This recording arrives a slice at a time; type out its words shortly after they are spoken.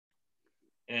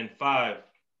in five,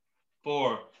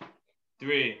 four,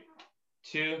 three,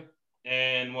 two,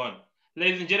 and one.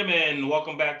 Ladies and gentlemen,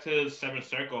 welcome back to Seven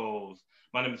Circles.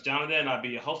 My name is Jonathan, and I'll be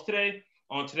your host today.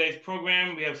 On today's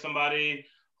program, we have somebody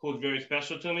who's very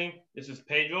special to me. This is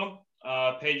Pedro.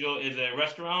 Pedro is a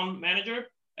restaurant manager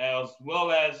as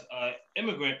well as an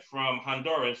immigrant from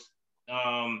Honduras.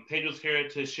 Pedro's here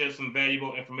to share some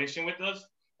valuable information with us.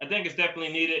 I think it's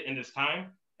definitely needed in this time.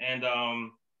 And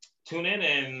tune in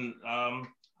and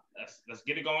let's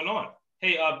get it going on.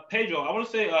 Hey, Pedro, I want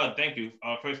to say thank you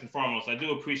first and foremost. I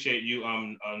do appreciate you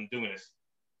doing this.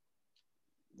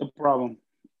 No problem.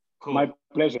 Cool. My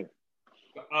pleasure.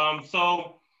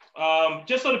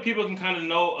 Just so the people can kind of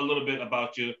know a little bit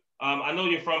about you, I know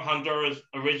you're from Honduras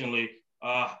originally.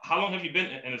 How long have you been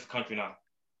in this country now?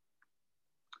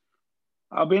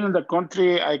 I've been in the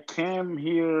country. I came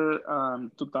here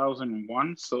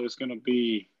 2001, so it's gonna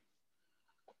be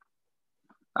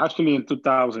actually in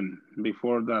 2000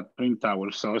 before the Twin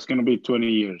Towers. So it's gonna be 20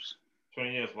 years.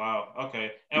 20 years. Wow.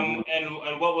 Okay. Mhm.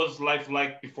 And what was life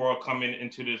like before coming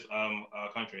into this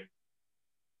country?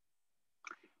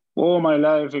 All my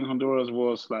life in Honduras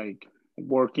was like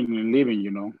working and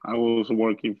living. I was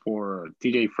working for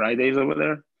TJ Fridays over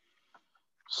there.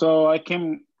 So I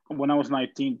came when I was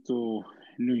 19 to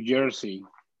New Jersey.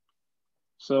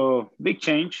 So big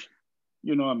change,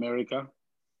 America.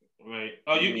 Right.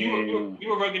 Oh, Uh, you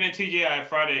were working in TGI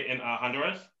Friday in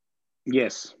Honduras?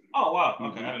 yes. Oh wow.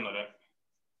 Okay, I Mhm. didn't know that.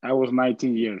 I was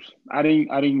 19 years. I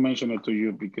didn't mention it to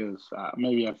you because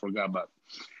maybe I forgot, but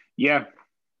yeah,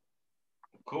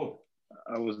 Cool.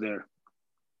 I was there.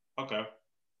 Okay.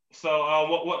 So,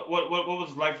 what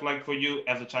was life like for you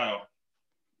as a child?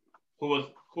 Who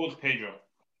was Pedro?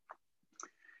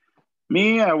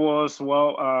 Me, I was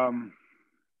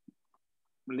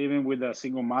living with a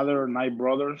single mother, nine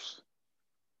brothers.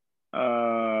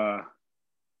 Uh,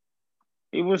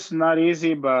 it was not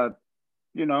easy, but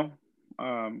you know,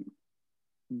 um,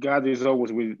 God is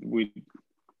always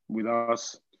with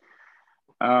us.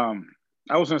 Um,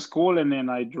 I was in school and then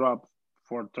I dropped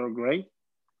for third grade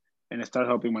and I started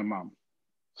helping my mom.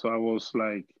 So I was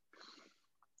like,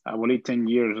 I believe 10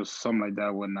 years or something like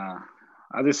that when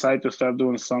I decided to start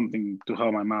doing something to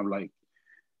help my mom, like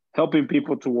helping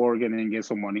people to work and then get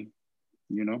some money,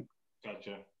 you know?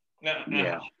 Gotcha. Now,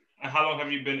 Yeah. and how long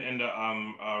have you been in the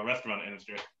restaurant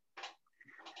industry?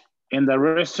 In the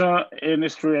restaurant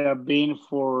industry, I've been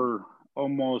for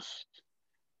almost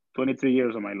 23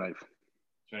 years of my life.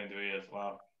 23 years.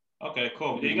 Wow. Okay,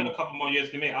 cool. Yeah, you got Hmm. a couple more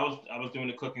years than me. I was doing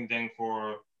the cooking thing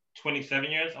for 27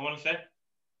 years. I want to say.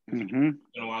 Hmm.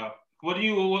 In a while. What do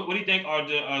you think are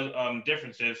the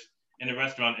differences in the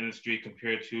restaurant industry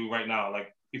compared to right now?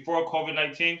 Like before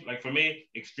COVID-19, like for me,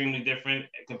 extremely different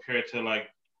compared to like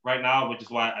right now, which is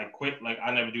why I quit. Like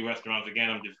I never do restaurants again.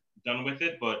 I'm just done with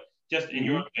it. But just in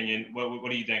your Hmm. opinion, what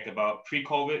do you think about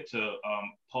pre-COVID to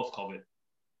post-COVID?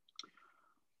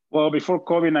 Well, before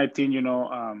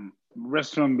COVID-19,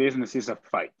 restaurant business is a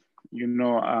fight.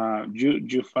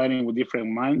 You're fighting with different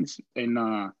minds, and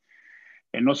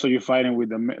also you're fighting with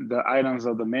the items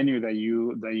of the menu that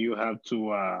you have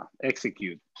to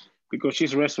execute, because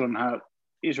each restaurant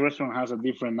has a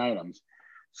different items.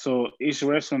 So each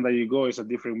restaurant that you go is a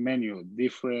different menu,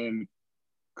 different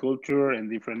culture, and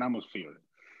different atmosphere.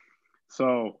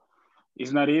 So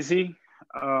it's not easy,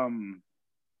 um,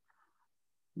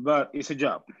 but it's a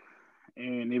job,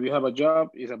 and if you have a job,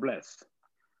 it's a bless.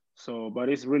 So, but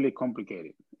it's really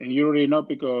complicated, and you already know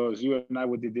because you and I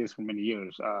we did this for many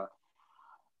years.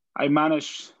 I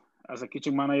managed as a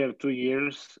kitchen manager 2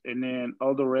 years, and then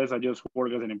all the rest I just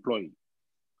work as an employee.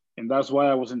 And that's why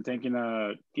I wasn't taking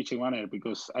a kitchen manager,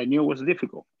 because I knew it was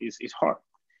difficult. It's hard.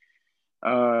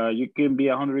 You can be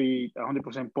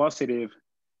 100% positive,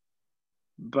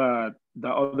 but the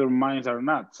other minds are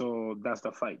not. So that's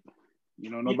the fight.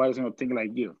 Nobody's gonna think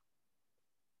like you.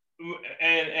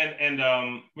 And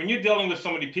when you're dealing with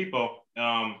so many people,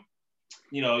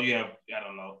 you have I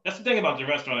don't know. That's the thing about the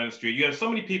restaurant industry. You have so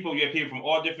many people. You have people from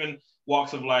all different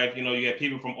walks of life. You have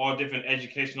people from all different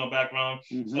educational backgrounds,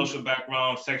 Hmm. social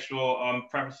backgrounds, sexual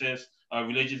preferences,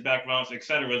 religious backgrounds,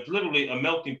 etc. It's literally a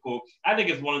melting pot. I think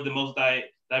it's one of the most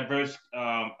diverse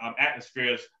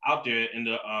atmospheres out there in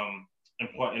the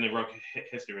in the work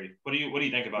history. What do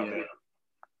you think about Yeah. that?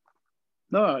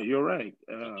 No, you're right.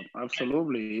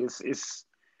 Absolutely. It's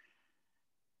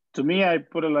to me. I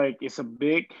put it like it's a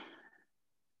big.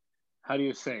 How do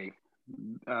you say?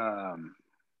 Um,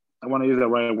 I want to use the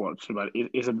right words, but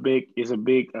it's a big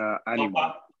So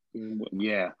animal.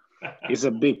 Yeah, it's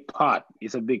a big pot.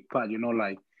 It's a big pot.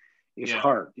 Like it's yeah.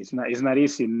 hard. It's not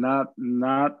easy. Not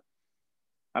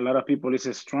a lot of people is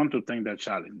strong to take that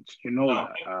challenge. You know No.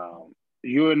 that.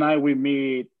 You and I, we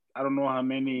meet, I don't know how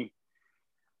many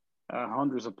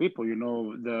hundreds of people. You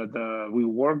know, the we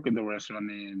work in the restaurant,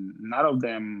 and none of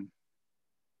them,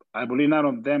 I believe, none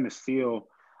of them is still.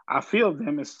 I feel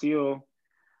them is still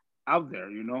out there.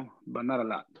 You know, but not a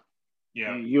lot.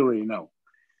 Yeah. And you already know.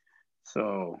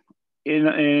 So,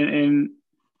 in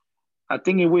I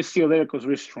think we're still there because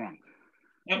we're strong.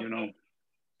 Yep. You know.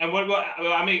 And what well,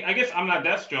 I mean, I guess I'm not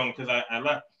that strong because I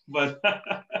left, but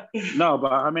No,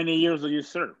 but how many years do you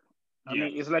serve? I yeah,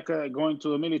 mean, it's like going to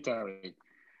the military.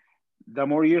 The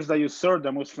more years that you serve,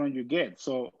 the more strong you get.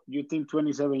 So you think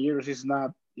 27 years is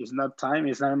not time,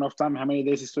 it's not enough time. How many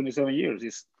days is 27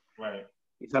 years? right.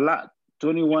 It's a lot.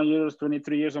 21 years,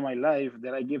 23 years of my life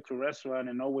that I give to restaurant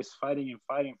and always fighting and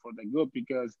fighting for the good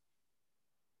because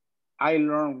I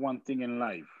learned one thing in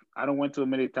life. I don't went to the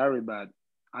military, but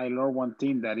I learned one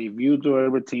thing that if you do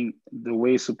everything the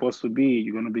way it's supposed to be,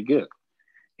 you're gonna be good.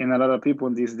 And a lot of people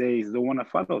in these days don't want to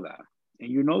follow that, and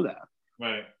you know that,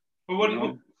 Right. But you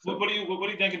know. So what do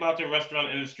you think about the restaurant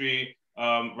industry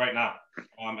right now?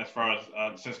 As far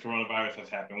as since coronavirus has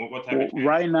happened, what type of well, changes?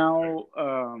 right now,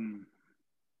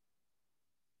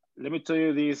 let me tell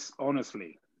you this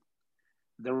honestly: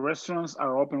 the restaurants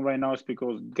are open right now is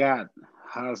because God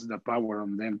has the power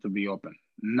on them to be open.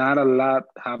 Not a lot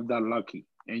have that lucky,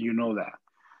 and you know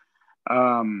that.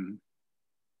 Um,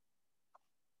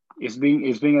 it's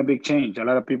been a big change. A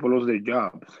lot of people lose their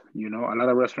jobs. You know, a lot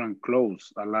of restaurants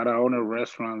close. A lot of owner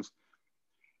restaurants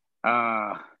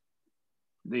uh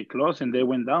they closed and they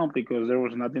went down because there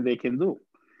was nothing they can do.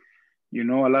 You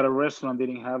know, a lot of restaurants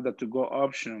didn't have the to-go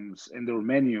options in their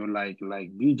menu like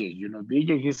BJ's. You know,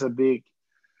 BJ's is a big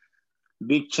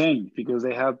change because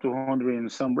they have 200 in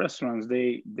some restaurants.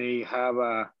 They have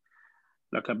a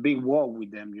like a big wall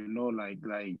with them. You know, like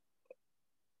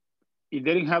if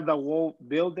they didn't have that wall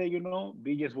built there, you know,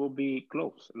 BJ's will be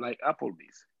closed like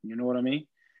Applebee's. You know what I mean?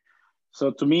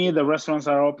 So to me, the restaurants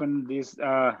are open. This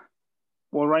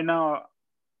well, right now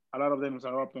a lot of them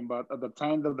are open, but at the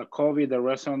time of the COVID, the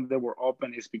restaurants that were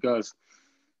open is because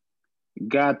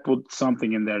God put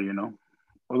something in there, you know.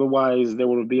 Otherwise, there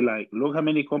would be like, look how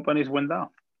many companies went down.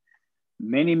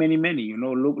 Many, many, many. You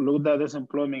know, look at this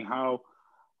employment, how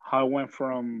it went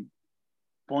from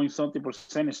point something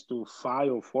percentage to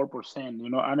 5 or 4%. You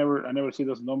know, I never see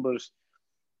those numbers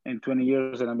in 20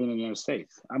 years that I've been in the United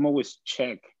States. I'm always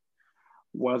check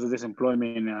what's the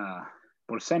disemployment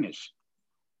percentage.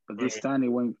 But this Right. time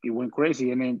it went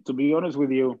crazy. And then to be honest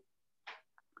with you,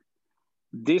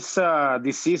 this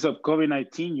disease of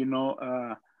COVID-19, you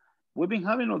know, we've been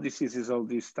having all diseases all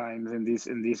these times in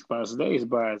these past days,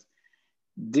 but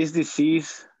this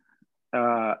disease,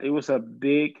 it was a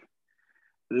big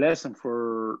lesson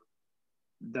for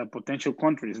the potential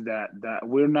countries that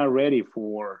we're not ready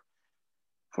for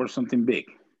something big.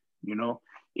 You know,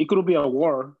 it could be a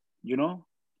war, you know,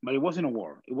 but it wasn't a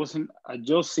war. It wasn't a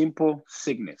just simple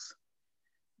sickness,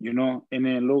 you know. And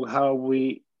then look how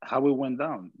we went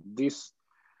down. This,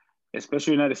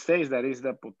 especially United States, that is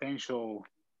the potential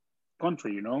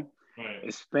country, you know.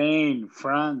 Right. Spain,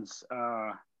 France,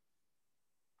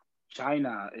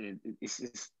 China.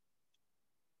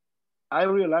 I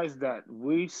realized that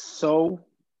we so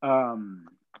how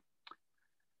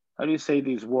do you say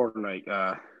this word like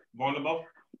Vulnerable.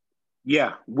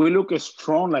 yeah, we look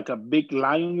strong like a big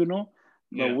lion, you know,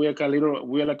 but Yeah. we're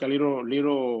like a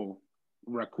little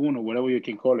raccoon or whatever you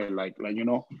can call it, like you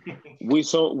know, we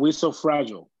so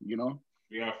fragile, you know.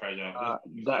 We are fragile. That's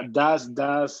what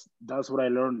you said. That's what I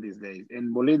learned these days,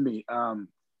 and believe me,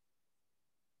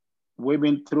 we've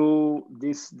been through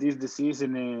this disease,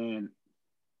 and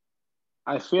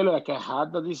I feel like I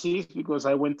had the disease because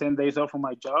I went 10 days off from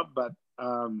my job, but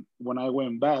when I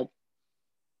went back,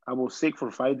 I was sick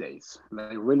for 5 days,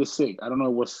 like really sick. I don't know,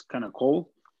 it was kind of cold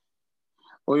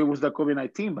or it was the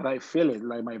COVID-19, but I feel it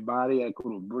like my body, I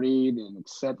couldn't breathe and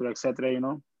etc. etc. You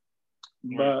know,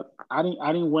 Right. but I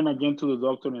didn't went again to the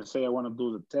doctor and say I want to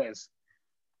do the test,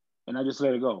 and I just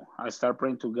let it go. I start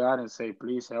praying to God and say,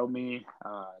 please help me.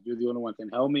 You're the only one can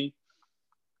help me.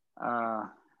 Uh,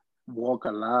 Walk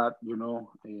a lot, you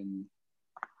know, and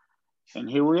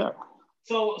here we are.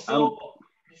 So I'm so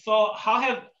so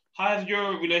how has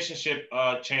your relationship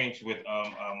changed with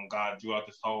God throughout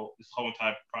this whole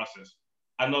entire process?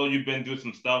 I know you've been through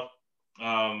some stuff,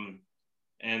 um,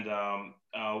 and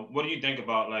what do you think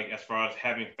about like as far as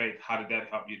having faith? How did that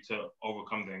help you to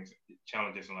overcome things,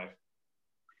 challenges in life?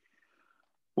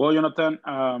 well, Jonathan.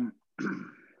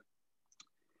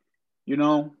 You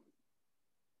know,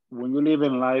 when you live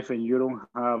in life and you don't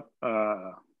have,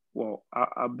 well,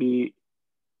 I'll be,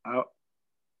 I'll,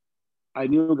 I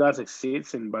knew God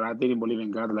exists, but I didn't believe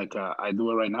in God like I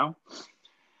do it right now.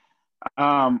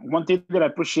 One thing that I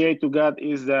appreciate to God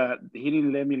is that He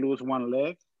didn't let me lose one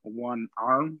leg, one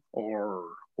arm, or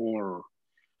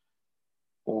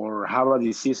have a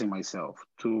disease in myself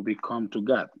to become to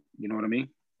God. You know what I mean?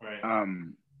 Right.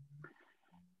 Um,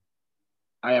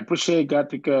 I appreciate God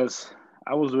because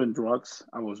I was doing drugs,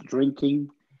 I was drinking,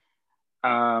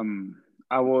 I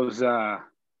was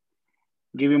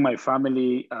giving my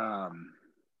family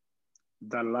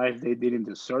the life they didn't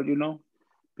deserve,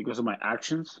 because of my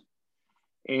actions.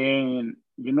 And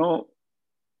I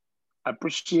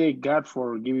appreciate God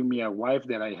for giving me a wife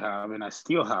that I have and I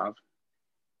still have,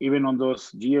 even on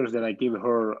those years that I gave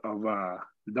her of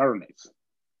darkness.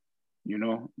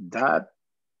 That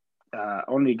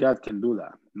only God can do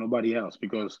that, nobody else.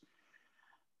 Because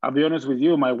I'll be honest with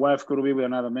you, my wife could be with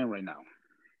another man right now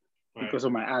Right. because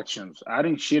of my actions. I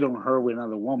didn't cheat on her with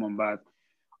another woman, but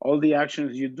all the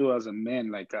actions you do as a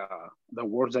man, like the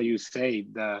words that you say,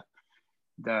 the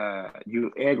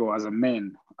your ego as a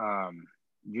man,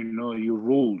 your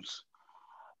rules.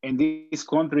 In this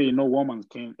country, no woman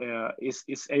can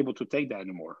is able to take that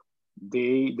anymore.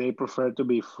 They prefer to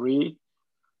be free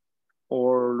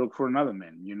or look for another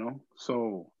man.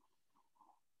 So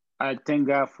I thank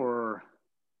God for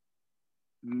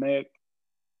make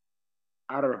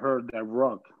out of her that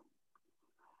rock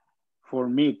for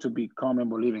me to become and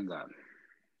believe in God.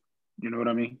 You know what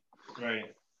I mean?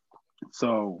 Right.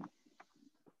 So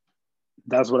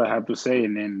that's what I have to say.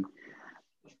 And then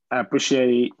I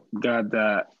appreciate God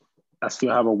that I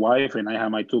still have a wife and I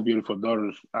have my two beautiful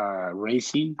daughters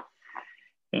raising,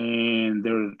 and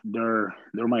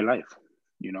they're my life.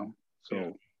 You know.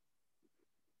 Yeah.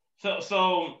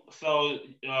 So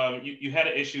You had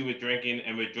an issue with drinking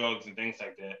and with drugs and things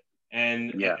like that.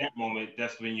 And at yeah, that moment,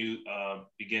 that's when you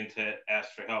begin to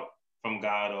ask for help from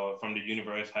God or from the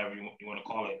universe, however you want to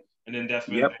call it. And then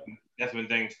yep, that's when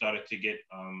things started to get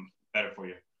better for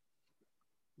you.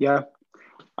 yeah.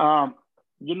 Um,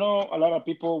 a lot of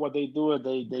people what they do is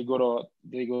they go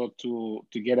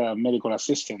to get a medical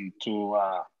assistant to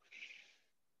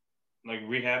Like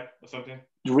rehab or something.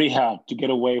 rehab to get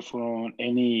away from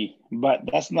any, but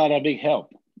that's not a big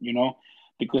help,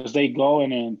 because they go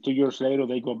and then 2 years later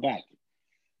they go back.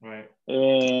 Right.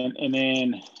 And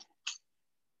then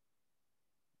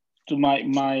to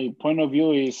my point of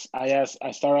view is I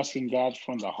start asking God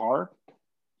from the heart,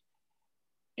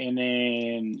 and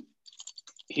then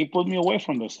He put me away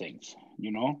from those things.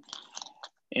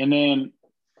 And then,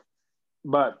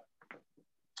 but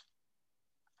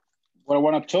what I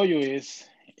want to tell you is,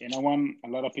 and I want a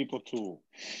lot of people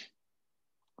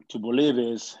to believe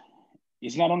is,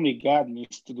 it's not only God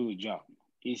needs to do the job.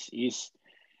 It's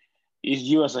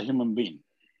you as a human being.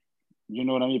 You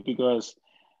know what I mean? Because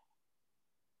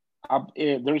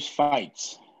there's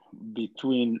fights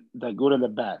between the good and the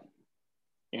bad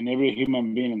in every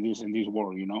human being in this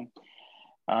world.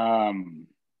 Um,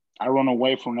 I run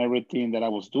away from everything that I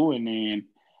was doing, and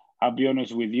I'll be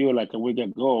honest with you. Like a week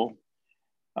ago,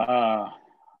 uh,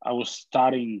 I was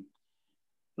starting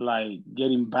like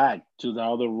getting back to the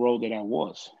other road that I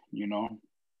was.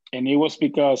 And it was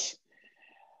because,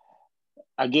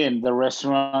 again, the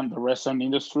restaurant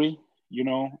industry,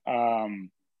 dealing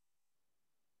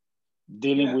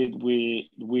Yeah.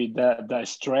 with the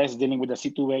stress, dealing with the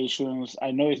situations.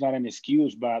 I know it's not an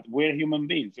excuse, but we're human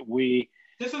beings.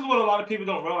 This is what a lot of people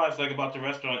don't realize, like about the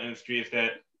restaurant industry, is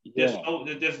that Yeah,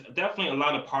 there's definitely a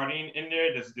lot of partying in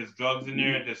there. There's drugs in mhm,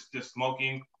 there. There's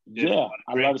smoking. There's a yeah, lot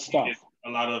of a lot of drinking. stuff. There's a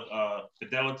lot of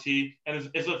fidelity, and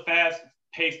it's a fast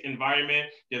paced environment.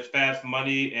 There's fast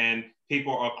money, and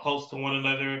people are close to one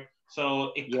another.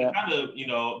 So it Yeah, kind of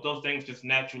those things just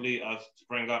naturally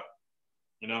spring up.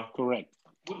 You know. correct.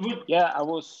 Would Yeah, I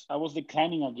was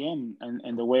declining again,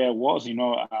 and the way I was.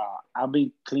 I've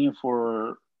been clean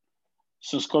for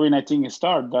since COVID-19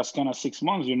 started. That's kind of 6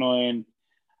 months. And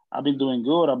I've been doing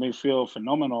good. I've been feel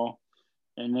phenomenal.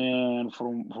 And then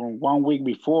from one week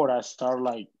before, I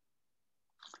started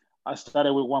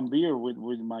with one beer with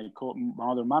my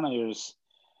other managers,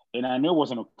 and I knew it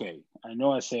wasn't okay. I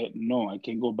know I said no, I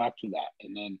can't go back to that.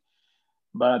 And then,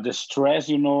 but the stress,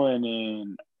 and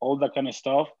all that kind of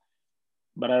stuff.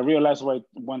 But I realized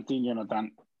one thing,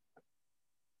 Jonathan,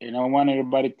 and I want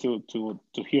everybody to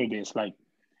hear this. Like,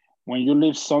 when you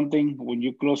leave something, when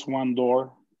you close one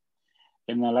door,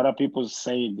 and a lot of people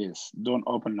say this, don't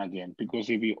open again, because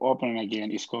if you open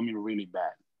again, it's coming really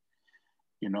bad.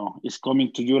 It's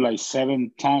coming to you like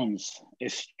 7 times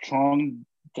as strong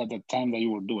at the time that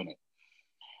you were doing it.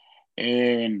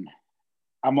 And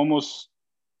I'm almost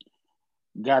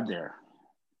got there.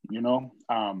 you know.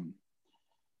 Um,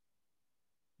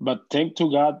 But thank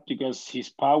to God because His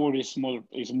power is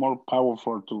more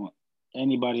powerful to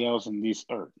anybody else in this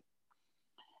earth.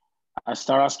 I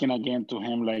start asking again to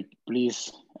Him, like,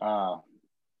 please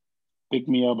pick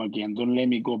me up again. Don't let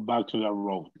me go back to that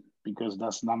road because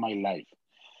that's not my life.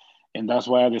 And that's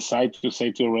why I decided to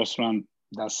say to a restaurant,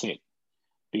 that's it.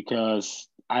 Because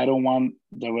I don't want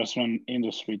the restaurant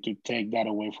industry to take that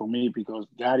away from me because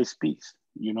God is peace,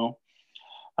 you know.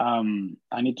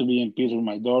 I need to be in peace with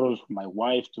my daughters, my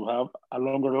wife, to have a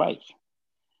longer life.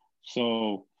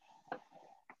 So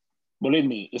believe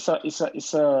me, it's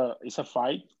a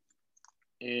fight,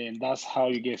 and that's how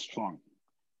you get strong.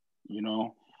 You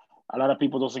know, a lot of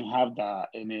people doesn't have that,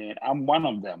 and I'm one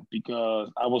of them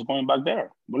because I was going back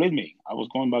there. Believe me, I was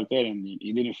going back there, and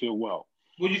it didn't feel well.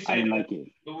 Would you I say didn't that? like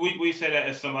it. We say that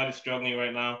as somebody struggling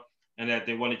right now and that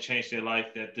they want to change their life,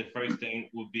 that the first thing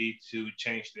would be to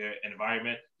change their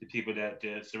environment, the people that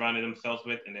they're surrounding themselves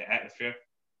with, and their atmosphere.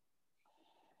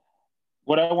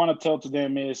 What I want to tell to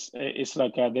them is, it's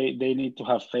like they need to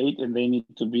have faith and they need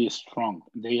to be strong.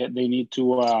 They need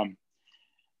to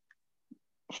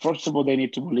first of all they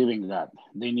need to believe in God.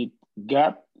 They need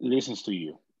God listens to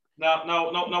you.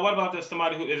 Now, what about this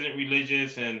somebody who isn't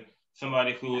religious and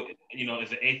somebody who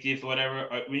is an atheist or whatever?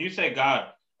 When you say God,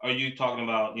 are you talking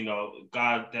about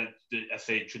God that I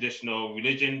say traditional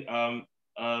religion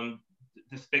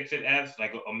depicts it as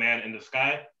like a man in the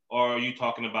sky, or are you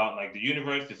talking about like the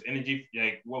universe, this energy?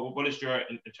 Like, what is your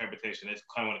interpretation? I just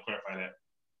kind of want to clarify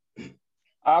that.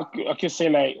 I could say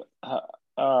like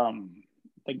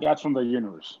the God from the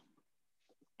universe.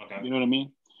 Okay. You know what I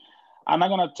mean? I'm not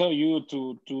gonna tell you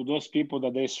to those people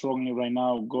that they're struggling right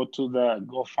now. Go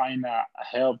find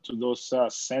help to those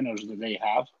centers that they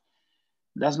have.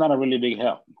 That's not a really big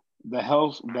help. The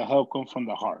help comes from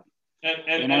the heart. And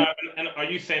and And and I are, and are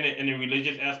you saying it in a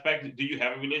religious aspect? Do you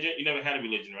have a religion? You never had a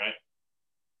religion, right?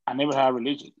 I never had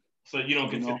religion. So you don't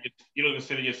You consider know, you don't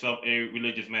consider yourself a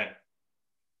religious man.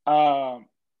 to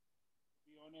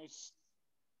be honest,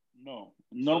 no.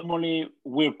 So Normally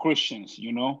we're Christians.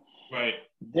 You know, right,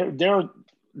 there.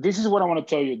 This is what I want to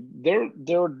tell you.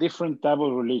 There are different type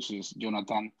of religions,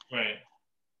 Jonathan. right,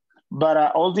 But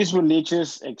all these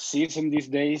religions exist in these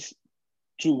days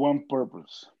to one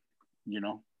purpose. You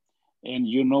know, and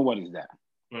you know what is that?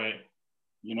 right.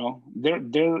 You know,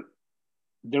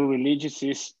 their religious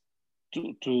is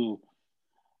to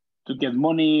get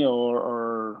money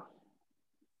or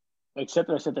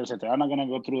etc etc etc. I'm not gonna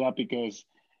go through that because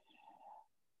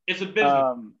It's a business.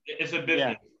 um It's a yeah,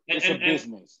 business, and it's a and and,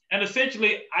 business. and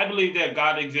essentially, I believe that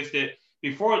God existed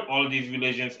before all of these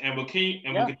religions, and will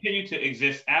Yeah, continue to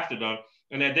exist after them,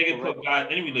 and that they can put correct.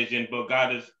 God in religion, but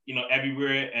God is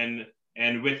everywhere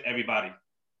and with everybody.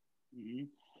 Hmm.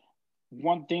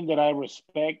 One thing that I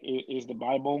respect is the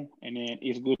Bible, and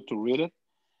it's good to read it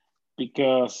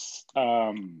because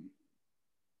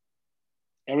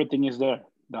everything is there.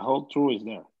 The whole truth is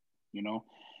there, you know.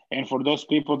 And for those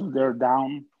people that they're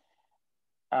down,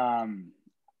 um,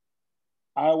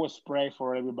 I always pray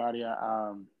for everybody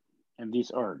in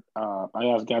this earth. I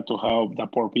ask God to help the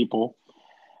poor people.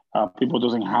 People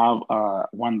doesn't have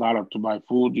 $1 to buy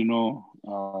food. You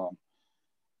know,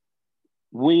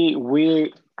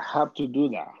 we have to do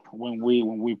that when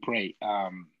we pray.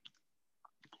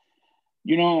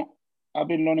 You know, I've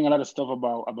been learning a lot of stuff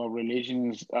about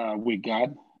relations with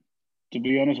God. To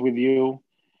be honest with you,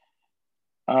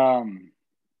 um,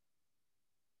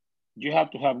 you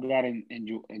have to have God in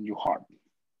your heart.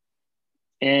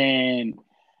 And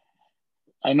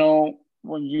I know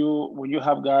when you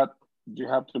have God, you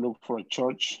have to look for a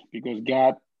church because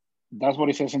God, that's what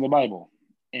it says in the Bible.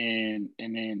 And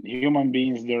then human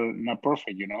beings, they're not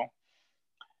perfect, you know.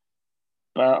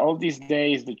 But all these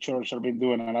days, the church have been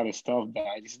doing a lot of stuff that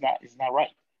it's not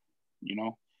right, you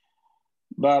know.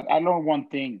 But I learned one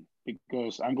thing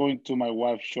because I'm going to my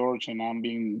wife's church and I'm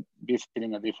being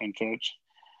visiting a different church.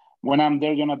 When I'm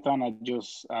there, Jonathan, I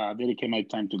just dedicate my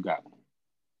time to God,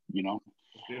 you know.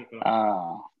 It's beautiful.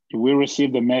 Uh, if we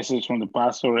receive the message from the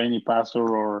pastor, any pastor,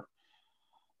 or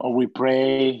we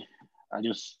pray, I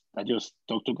just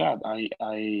talk to God.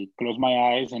 I close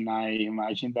my eyes and I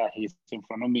imagine that He's in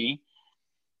front of me,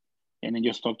 and then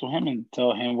just talk to Him and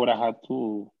tell Him what I had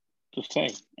to say.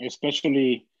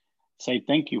 Especially say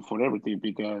thank you for everything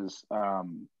because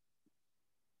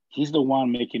He's the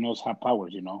one making us have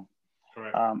powers. You know,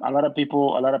 Correct. a lot of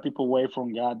people wait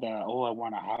from God that, oh, I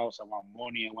want a house, I want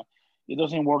money, I want. It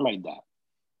doesn't work like that.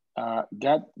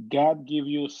 God give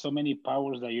you so many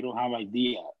powers that you don't have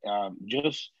idea.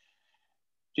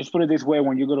 Just put it this way: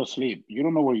 when you go to sleep, you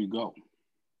don't know where you go.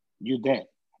 You dead,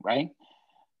 right?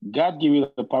 God give you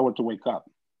the power to wake up.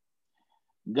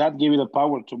 God gave you the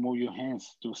power to move your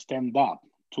hands, to stand up,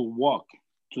 to walk,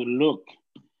 to look,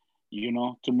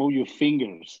 to move your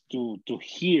fingers, to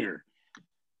hear.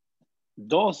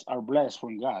 Those are blessed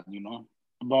from God.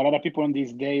 But a lot of people in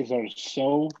these days are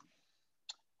so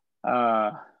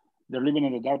uh, they're living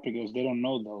in the dark because they don't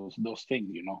know those things.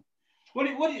 What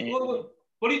do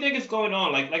you think is going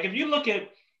on? Like if you look at,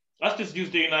 let's just use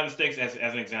the United States as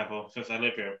an example, since I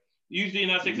live here. Use the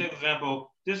United States as an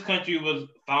example. This country was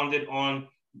founded on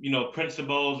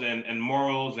principles and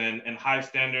morals and high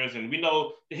standards, and we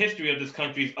know the history of this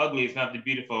country is ugly. It's not the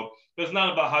beautiful, but it's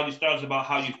not about how you start. It's about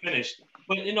how you finish.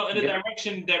 But in the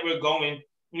direction that we're going,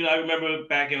 I remember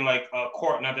back in like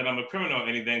court. Not that I'm a criminal or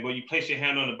anything, but you place your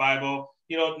hand on the Bible.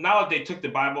 Now they took the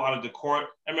Bible out of the court.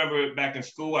 I remember back in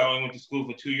school, I only went to school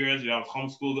for 2 years. I was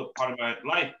homeschooled part of my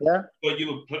life. Yeah. But you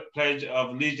would pledge of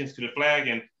allegiance to the flag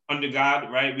and under God,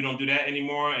 right? We don't do that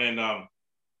anymore. And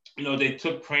they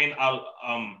took praying out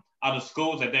of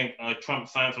schools. I think Trump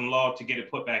signed some law to get it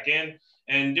put back in.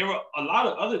 And there were a lot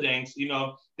of other things,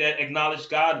 that acknowledge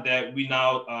God that we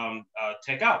now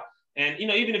take out. And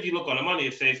even if you look on the money,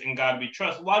 it says "In God we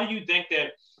trust." Why do you think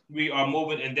that we are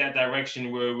moving in that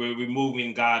direction where we're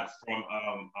removing God from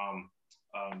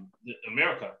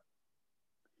America?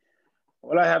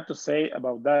 All I have to say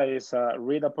about that is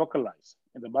read Apocalypse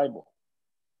in the Bible.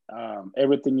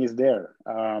 Everything is there.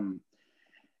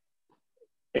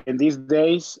 In these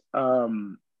days,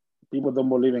 people don't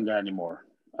believe in God anymore,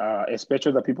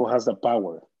 especially the people has the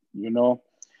power,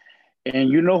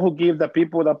 And who give the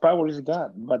people the power is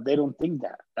God, but they don't think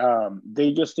that.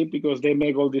 They just think because they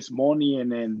make all this money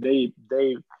and then they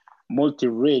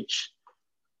multi-rich,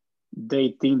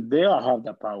 they think they all have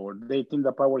the power. They think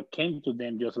the power came to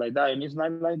them just like that, and it's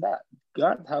not like that.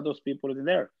 God had those people in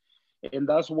there, and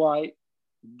that's why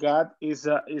God is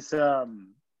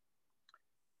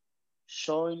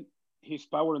showing His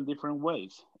power in different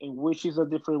ways, in which is a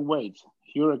different ways.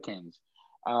 Hurricanes,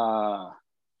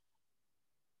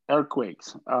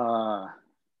 earthquakes, how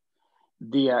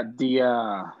do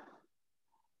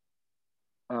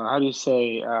you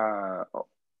say,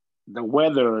 the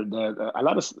weather, a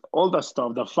lot of all that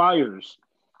stuff, the fires.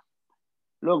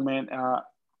 Look, man,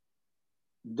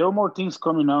 there are more things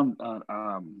coming on.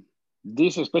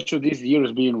 This, especially this year,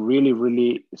 is being really,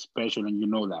 really special, and you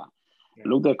know that. Yeah.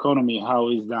 Look, the economy, how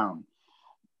it's down.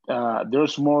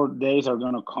 There's more days are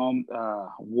gonna come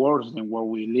worse than what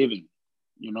we're living,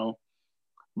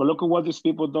 But look at what these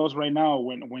people does right now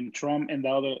when Trump and the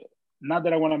other. Not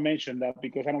that I want to mention that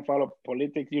because I don't follow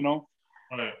politics,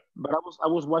 Right. But I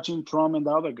was watching Trump and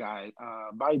the other guy,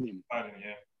 Biden. Biden,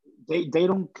 yeah. They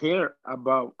don't care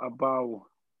about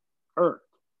Earth,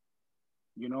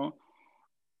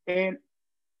 and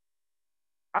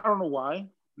I don't know why.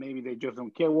 Maybe they just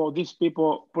don't care. Well, these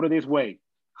people, put it this way: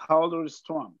 how old is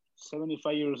Trump?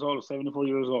 75 years old, 74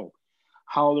 years old.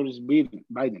 How old is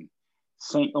Biden?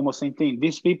 Almost same thing.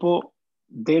 These people,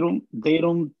 they don't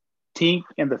think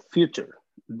in the future.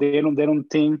 They don't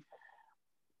think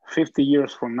 50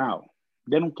 years from now.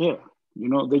 They don't care.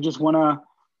 They just wanna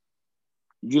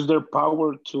use their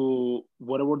power to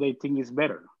whatever they think is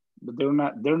better. But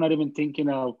they're not even thinking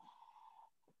of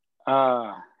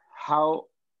how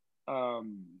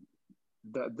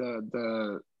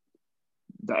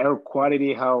the air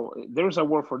quality, how there's a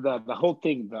word for that. The whole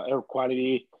thing, the air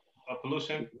quality,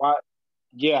 pollution. What?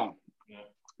 Yeah.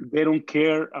 They don't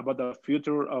care about the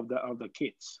future of the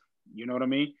kids. You know what I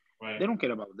mean? Right. They don't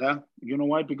care about that. You know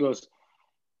why? Because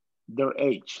their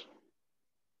age.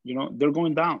 They're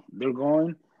going down.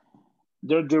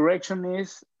 Their direction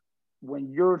is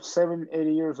when you're 7,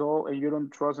 80 years old and you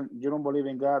don't trust and you don't believe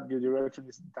in God, your direction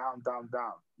is down, down,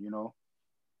 down.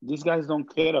 These guys don't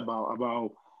care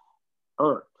about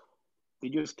Earth. They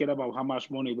just care about how much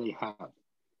money they have.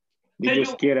 They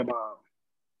just care about.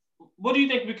 What do you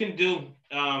think we can do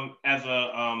as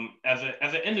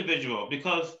an individual?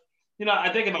 Because I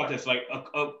think about this, like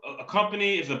a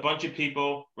company is a bunch of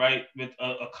people, right, with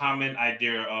a common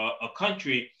idea. A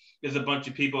country is a bunch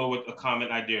of people with a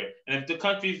common idea. And if the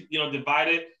country's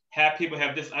divided, half people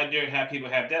have this idea, half people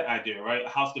have that idea, right? A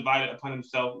house divided upon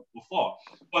itself will fall.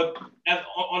 But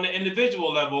on the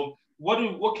individual level,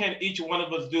 what can each one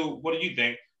of us do? What do you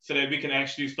think, so that we can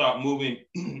actually start moving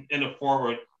in a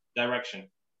forward direction?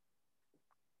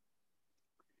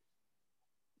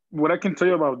 What I can tell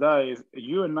you about that is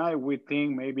you and I, we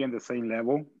think maybe in the same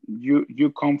level. You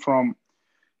come from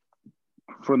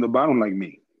the bottom like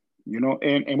me,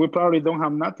 and we probably don't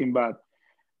have nothing, but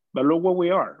look what we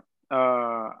are.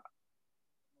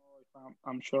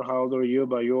 I'm sure how old are you,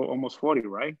 but you're almost 40,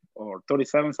 right? Or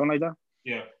 37, something like that?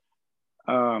 Yeah.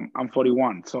 I'm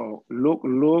 41. So look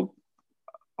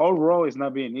our road is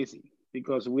not being easy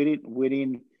because we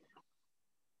didn't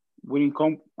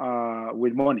come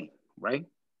with money, right?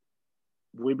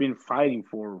 We've been fighting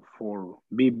for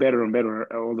be better and better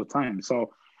all the time.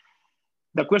 So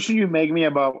the question you make me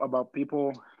about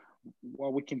people,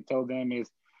 what we can tell them is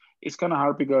it's kind of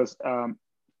hard because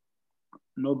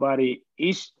nobody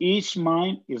each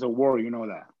mind is a war, you know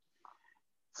that.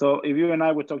 So if you and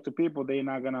I would talk to people, they're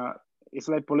not gonna. It's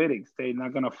like politics. They're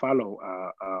not gonna follow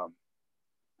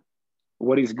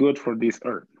what is good for this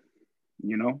earth,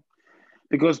 you know.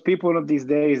 Because people of these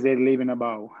days they're living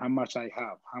about how much I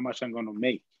have, how much I'm gonna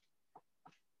make.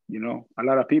 You know, a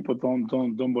lot of people don't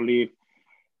believe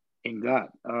in God.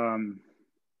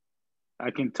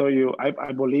 I can tell you,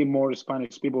 I believe more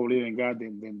Spanish people believe in God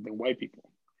than white people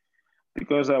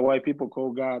because white people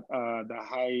call God the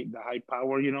high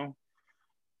power, you know.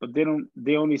 But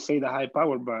they only say the high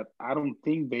power, but I don't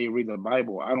think they read the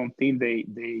Bible. I don't think they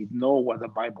know what the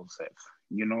Bible says.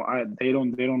 You know, they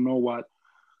don't know what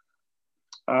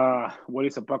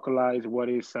is apocalypse, what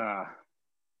is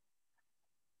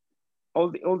all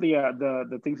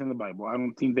the things in the Bible. I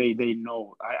don't think they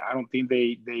know. I don't think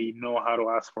they know how to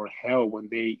ask for help when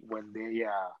they going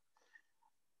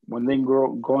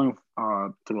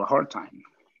through a hard time.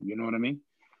 You know what I mean?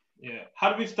 Yeah.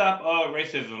 How do we stop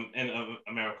racism in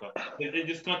America?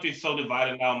 This country is so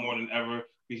divided now more than ever.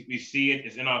 We see it.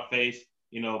 It's in our face.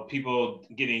 You know, people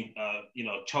getting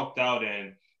choked out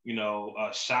and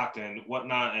shocked and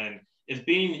whatnot, and it's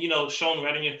being shown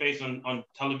right in your face on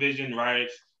television,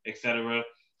 riots, etc.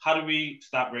 How do we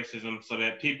stop racism so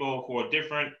that people who are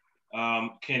different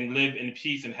can live in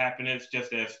peace and happiness,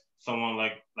 just as someone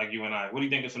like you and I? What do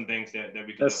you think of some things that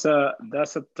we could do?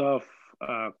 That's a tough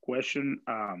question.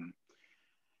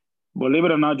 Believe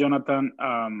it or not, Jonathan.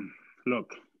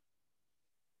 Look,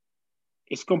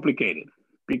 it's complicated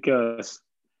because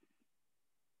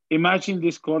imagine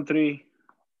this country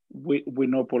with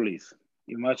no police.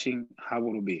 Imagine how it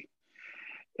would be.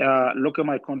 Look at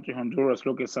my country, Honduras.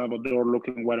 Look at Salvador. Look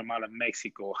at Guatemala,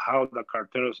 Mexico. How the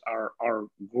cartels are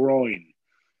growing.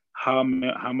 How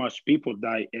much people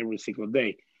die every single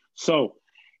day. So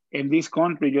in this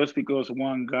country, just because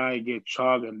one guy gets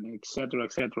shot and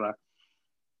etc.,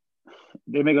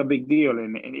 they make a big deal,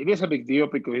 and it is a big deal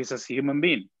because he's a human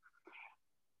being.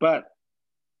 But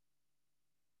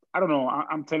I don't know.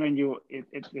 I'm telling you,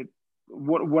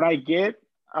 what I get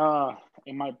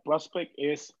in my prospect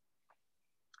is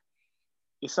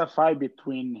it's a fight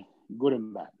between good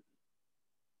and bad.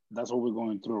 That's what we're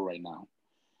going through right now.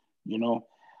 You know,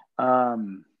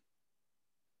 um,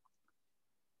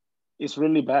 it's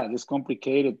really bad. It's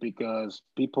complicated because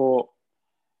people.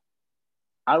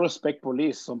 I respect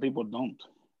police. Some people don't.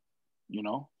 You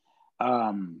know,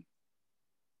 um,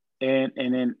 and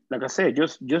then like I said,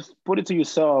 just put it to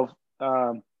yourself.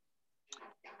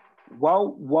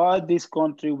 What this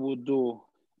country would do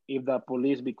if the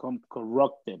police become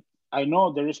corrupted. I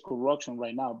know there is corruption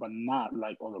right now, but not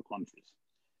like other countries.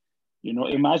 You know,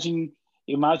 Right.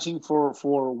 imagine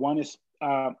for one is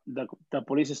the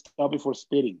police is stopping for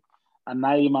speeding at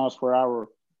 90 miles per hour,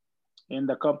 and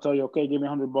the cop tell you, okay, give me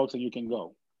 $100 and you can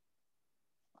go.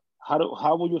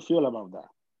 How would you feel about that?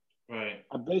 Right.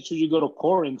 I bet you go to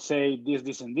court and say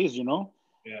this, and this. You know,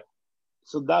 Yeah.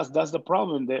 so that's the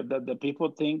problem. The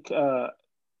people think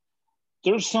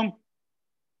there's some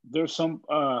there's some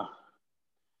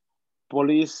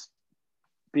police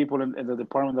people in the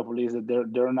department of police that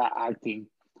they're not acting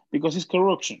because it's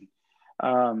corruption.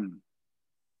 Um,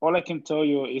 all I can tell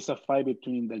you is a fight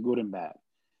between the good and bad.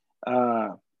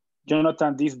 Uh,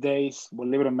 Jonathan, these days,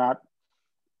 believe it or not,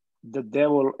 the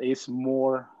devil is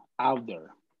more out there,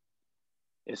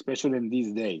 especially in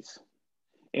these days.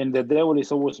 And the devil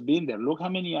is always been there. Look how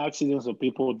many accidents of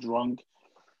people drunk,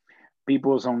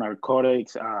 people's on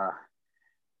narcotics,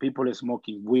 people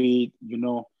smoking weed. You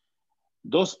know,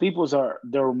 those people's are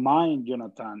their mind,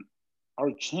 Jonathan,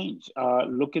 are changed.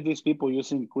 Look at these people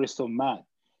using crystal meth.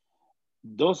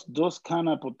 Those kind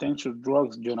of potential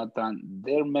drugs, Jonathan,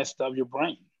 they're messed up your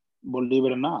brain. Believe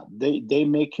it or not, they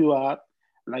make you act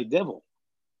like devil.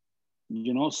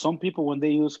 You know, some people when they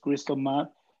use crystal meth,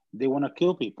 they want to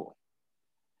kill people.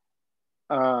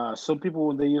 Some people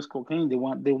when they use cocaine, they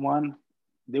want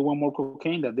more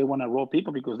cocaine. That they want to rob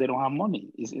people because they don't have money.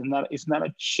 It's not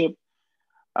a cheap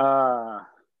uh,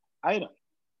 item.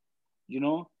 You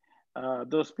know,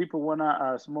 those people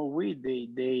wanna smoke weed.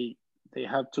 They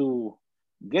have to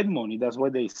get money. That's why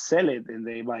they sell it and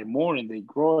they buy more and they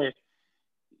grow it.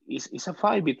 It's a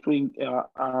fight between good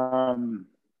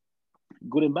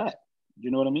and bad.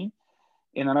 You know what I mean?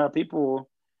 And a lot of people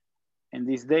in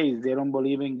these days they don't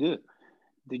believe in good.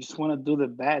 They just want to do the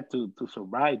bad to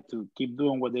survive, to keep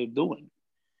doing what they're doing.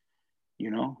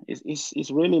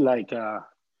 It's really like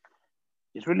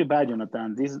it's really bad,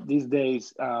 Jonathan. These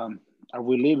days are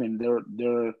we living?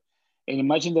 And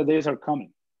imagine the days are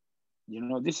coming.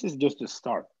 This is just the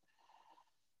start.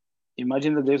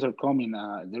 Imagine the days are coming.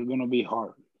 They're gonna be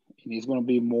hard, and it's gonna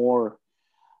be more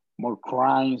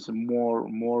crimes,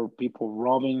 more people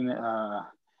robbing.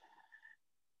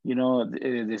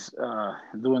 This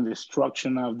doing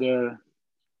destruction out there.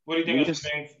 What do you think We are some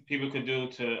just things people could do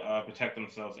to protect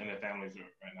themselves and their families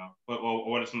right now?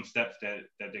 What are some steps that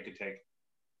they could take?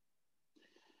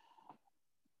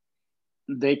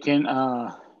 they can.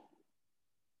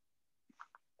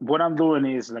 What I'm doing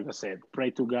is, like I said, pray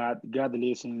to God. God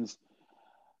listens.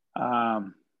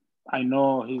 Um, I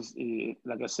know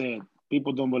like I said,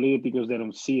 people don't believe it because they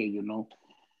don't see it.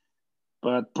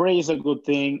 But prayer is a good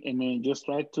thing, and then just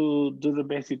try to do the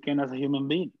best you can as a human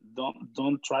being.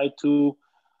 Don't try to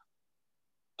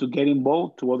get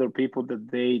involved to other people that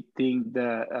they think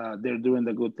that they're doing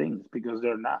the good things, because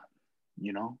they're not.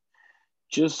 You know,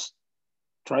 just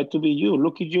try to be you.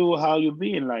 Look at you, how you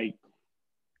being. Like,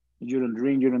 you don't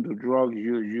drink, you don't do drugs,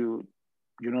 you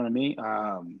know what I mean.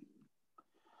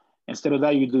 Instead of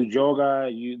that, you do yoga.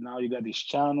 You got this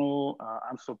channel.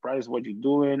 I'm surprised what you're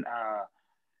doing.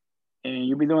 And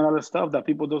you be doing other stuff that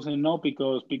people doesn't know,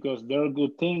 because they're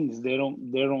good things. They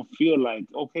don't feel like,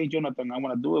 okay, Jonathan, I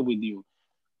want to do it with you,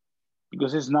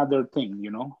 because it's not their thing.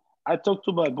 I talk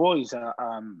to my boys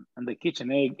in the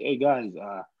kitchen. Hey guys,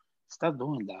 stop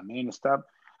doing that, man. Stop,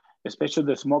 especially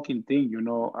the smoking thing.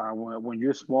 When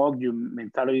you smoke, your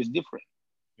mentality is different.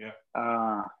 Yeah.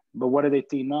 But what do they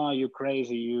think? No, you're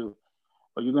crazy.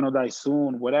 Or you're gonna die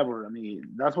soon. Whatever. I mean,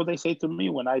 that's what they say to me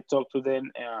when I talk to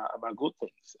them about good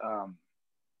things.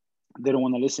 They don't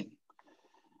want to listen.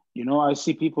 I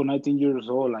see people 19 years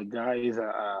old, like guys,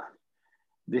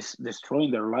 this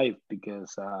destroying their life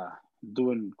because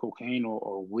doing cocaine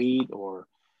or weed, or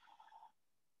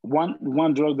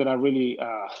one drug that I really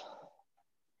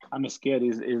I'm scared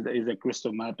is the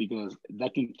crystal meth, because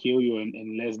that can kill you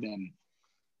in less than,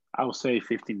 I would say,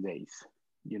 15 days.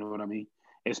 You know what I mean?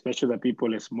 Especially the people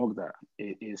that smoke that.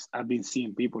 I've been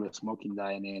seeing people that smoking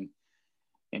that, and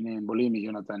then believe me,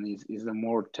 Jonathan, is the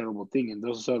more terrible thing. And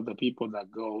those are the people that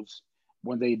goes,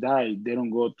 when they die, they don't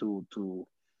go to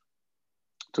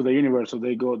the universe, so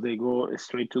they go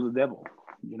straight to the devil.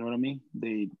 You know what I mean?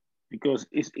 Because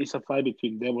it's a fight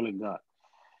between devil and God.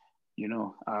 A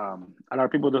lot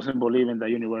of people doesn't believe in the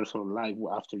universal life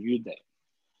after you die.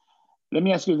 Let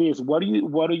me ask you this: what do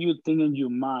you think in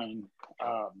your mind?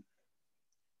 Um,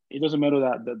 it doesn't matter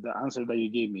that the answer that you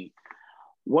gave me.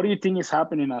 What do you think is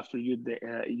happening after you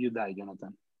die,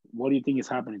 Jonathan? What do you think is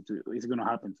happening to you? Is going to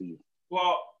happen to you?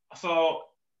 Well, so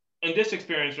in this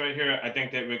experience right here, I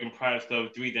think that we're comprised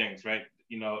of three things, right?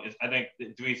 I think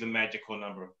three is a magical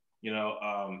number.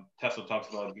 Tesla talks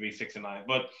about three, six, and nine.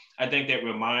 But I think that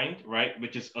we're mind, right,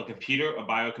 which is a computer, a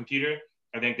biocomputer.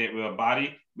 I think that we're a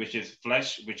body, which is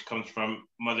flesh, which comes from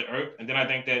Mother Earth. And then I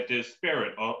think that there's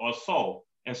spirit or soul.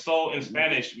 And soul in Mhm.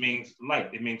 Spanish means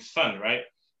light. It means sun, right?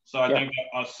 So I Yeah. think that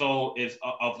our soul is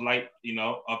of light,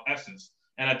 of essence.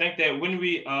 And I think that when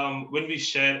we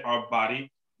shed our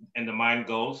body and the mind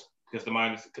goes, because the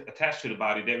mind is attached to the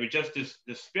body, that we're just this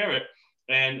spirit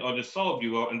and or the soul, if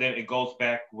you will, and then it goes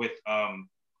back with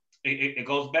it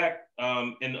goes back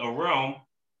in a realm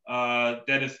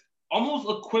that is almost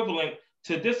equivalent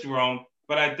to this realm,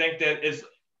 but I think that it's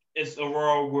a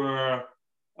world where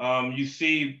you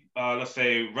see, let's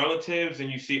say, relatives,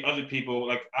 and you see other people.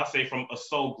 Like I'll say, from a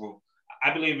soul group.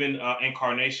 I believe in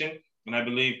incarnation, and I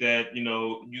believe that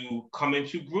you come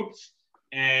into groups,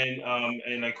 and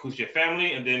like who's your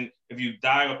family, and then if you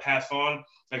die or pass on,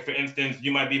 like for instance,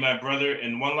 you might be my brother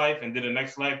in one life, and then the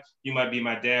next life you might be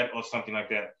my dad or something like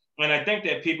that. And I think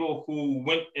that people who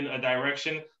went in a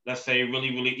direction, let's say,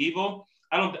 really, really evil,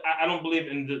 I don't believe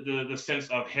in the sense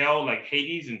of hell, like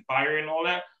Hades and fire and all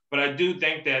that. But I do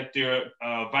think that their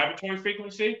vibratory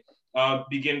frequency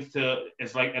begins to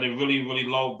is like at a really, really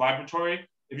low vibratory.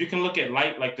 If you can look at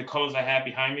light, like the colors I have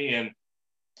behind me, and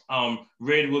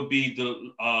red would be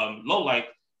the low light,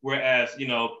 whereas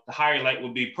the higher light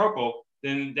would be purple.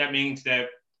 Then that means that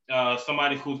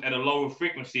somebody who's at a lower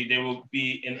frequency, they will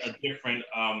be in a different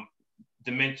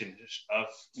dimension,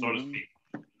 so to Hmm. speak.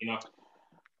 You know.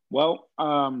 Well,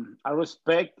 I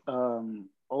respect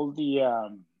all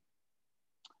the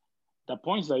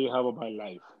points that you have about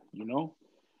life. You know,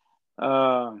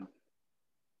 um,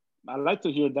 I like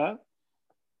to hear that,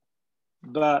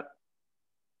 but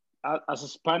as a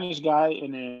Spanish guy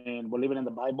and believing in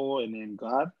the Bible and in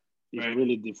God is Right.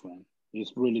 really different.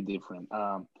 It's really different.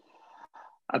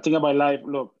 I think about life.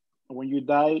 Look, when you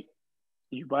die,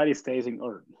 your body stays in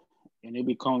earth, and it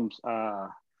becomes uh,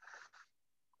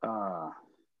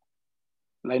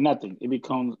 like nothing. It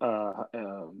becomes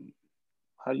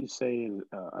how do you say?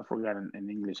 I forgot in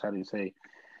English. How do you say?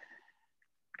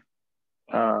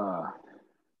 Um, Uh,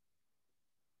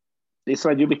 it's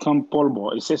like you become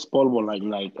polvo. It says polvo,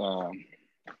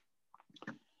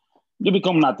 you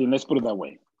become nothing. Let's put it that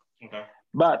way. okay.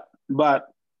 But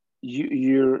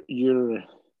you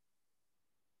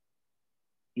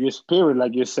your spirit,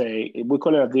 like you say, we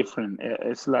call it a different.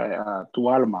 It's like tu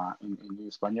alma in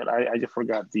Spanish. I just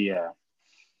forgot the.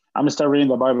 I'm gonna start reading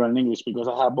the Bible in English because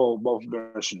I have both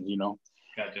versions. You know,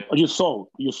 Gotcha. or you sold,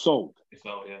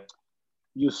 So yeah.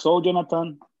 you sold,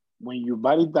 Jonathan. When your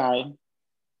body die,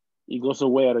 it goes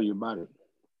away out of your body.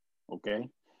 Okay,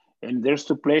 and there's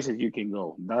two places you can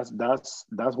go. That's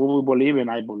what we believe, and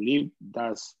I believe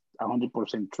that's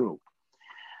 100% true.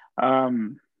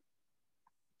 Um,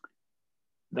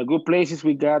 the good places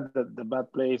we got, the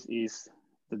bad place is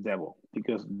the devil,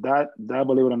 because that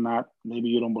believe it or not, maybe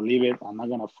you don't believe it. I'm not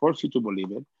gonna force you to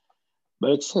believe it,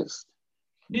 but it exists.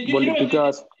 You know what?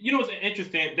 Because You know what's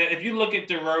interesting that if you look at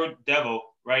the word devil,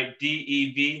 right?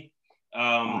 DEV,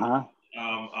 um,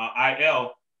 uh-huh,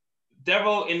 IL.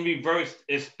 Devil in reverse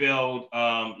is spelled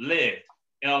lived,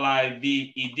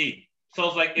 LIVED. So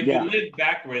it's like if you yeah, live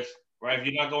backwards, right? If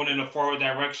you're not going in a forward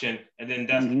direction, and then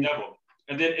that's the hmm devil.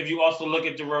 And then if you also look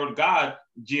at the word God,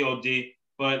 God,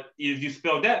 but if you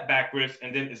spell that backwards,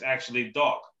 and then it's actually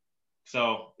dog.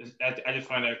 So I just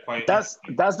find that quite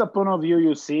interesting. that's the point of view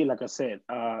you see. Like I said,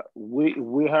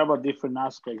 we have a different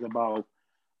aspect about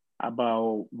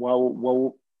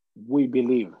what we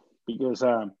believe, because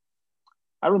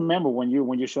I remember when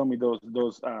you showed me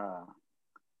those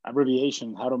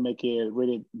abbreviations, how to make it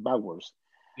really backwards.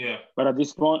 Yeah. But at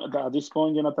this point,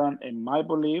 Jonathan, in my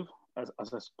belief,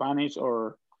 as a Spanish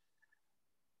or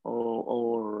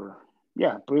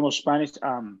yeah, pretty much Spanish,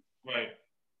 Right.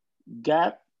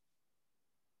 God,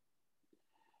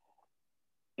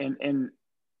 and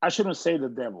I shouldn't say the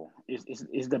devil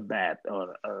is the bad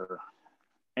or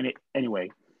anyway,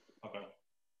 Okay.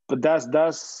 but that's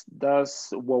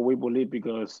what we believe,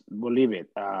 because believe it,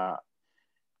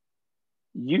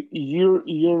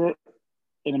 you're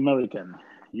an American,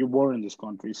 you're born in this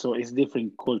country, so it's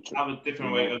different culture, Have a you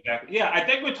different way, know. exactly. Yeah, I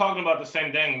think we're talking about the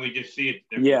same thing. We just see it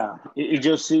different. Yeah, it Yeah.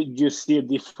 just see a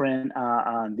different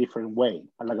way.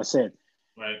 Like I said,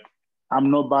 Right. I'm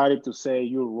nobody to say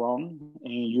you're wrong,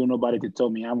 and you're nobody to tell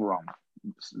me I'm wrong.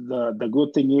 The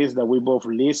good thing is that we both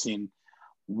listen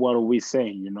what are we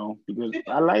saying, you know, because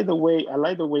I like the way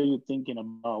you're thinking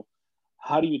about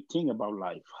how do you think about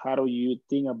life? How do you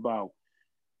think about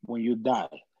when you die?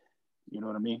 You know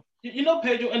what I mean? You know,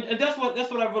 Pedro, and that's what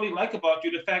I really like about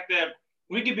you. The fact that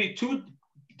we could be two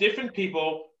different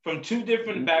people from two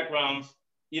different Mhm. backgrounds,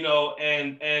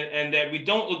 and that we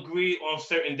don't agree on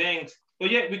certain things,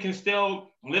 but yet we can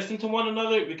still listen to one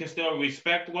another. We can still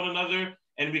respect one another,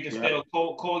 and we can Yep. still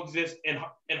coexist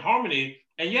in harmony.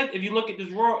 And yet, if you look at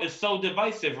this world, it's so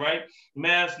divisive, right?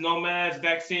 Mask, no mask,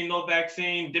 vaccine, no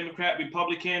vaccine, Democrat,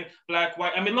 Republican, black,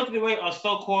 white. I mean, look at the way our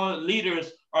so-called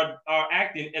leaders are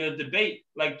acting in a debate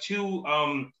like two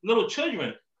little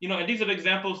children. And these are the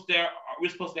examples that we're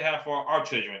supposed to have for our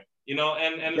children.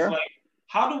 And it's Yeah. like,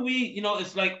 how do we?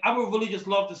 It's like I would really just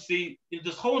love to see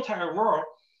this whole entire world,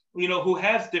 who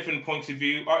has different points of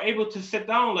view, are able to sit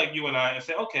down like you and I and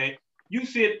say, okay, you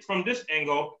see it from this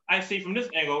angle, I see from this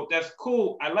angle. That's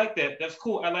cool. I like that. That's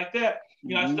cool. I like that.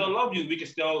 I Hmm. still love you. We can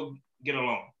still get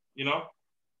along.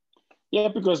 Yeah,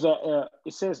 because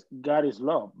it says God is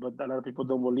love, but a lot of people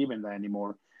don't believe in that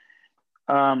anymore.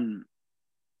 Um,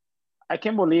 I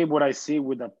can't believe what I see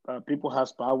with the people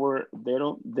has power. They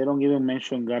don't even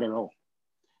mention God at all.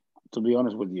 To be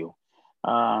honest with you,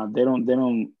 they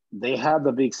don't. They have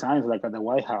the big signs like at the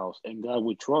White House and God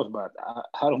we trust, but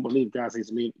I don't believe God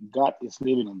is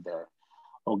living in there,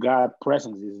 or God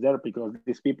presence is there, because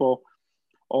these people,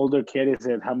 all their kids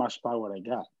said how much power I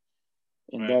got.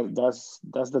 And Right. that's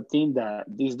the thing, that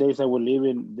these days that we live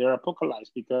in, they're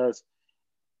apocalypse, because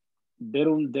they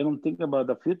don't think about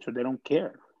the future. They don't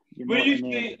care, you Where know. do you And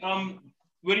then see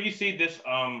where do you see this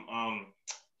world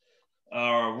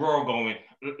going?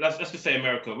 Let's just say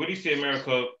America. Where do you see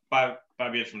America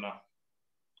 5 years from now?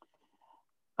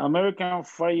 American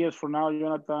 5 years from now,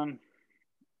 Jonathan,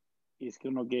 it's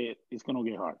gonna get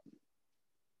hard.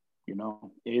 You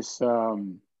know,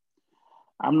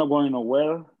 I'm not going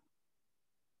nowhere.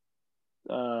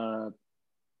 Uh,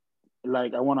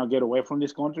 like I want to get away from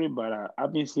this country, but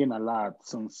I've been seeing a lot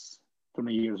since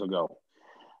 20 years ago.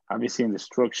 I've been seeing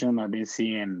destruction. I've been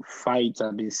seeing fights.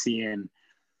 I've been seeing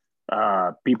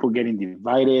people getting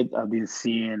divided. I've been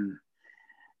seeing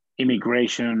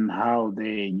immigration, how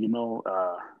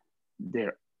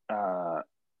they're uh,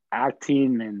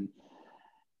 acting. And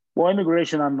well,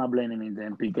 immigration, I'm not blaming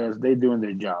them because they're doing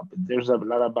their job. There's a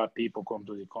lot of bad people come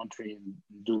to the country and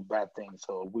do bad things.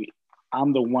 So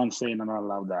I'm the one saying I'm not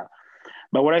allowed that.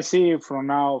 But what I see from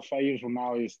now, 5 years from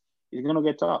now, is it's gonna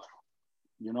get tough.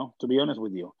 To be honest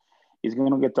with you, it's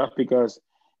gonna get tough because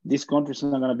this country is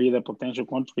not gonna be the potential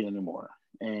country anymore,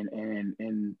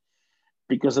 and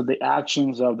because of the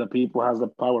actions of the people has the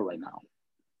power right now.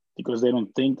 Because they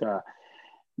don't think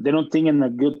in the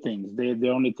good things. They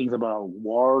only think about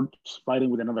wars, fighting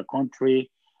with another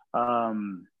country.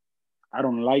 Um, I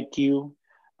don't like you,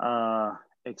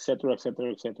 etc.,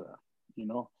 etc., etc. You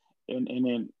know, and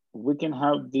then we can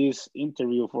have this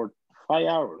interview for 5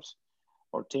 hours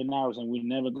or 10 hours, and we're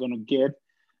never gonna get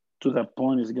to the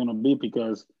point it's gonna be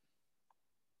because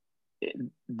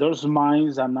those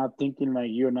minds are not thinking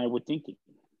like you and I were thinking.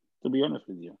 To be honest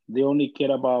with you, they only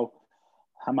care about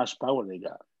how much power they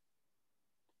got.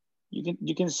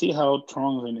 You can see how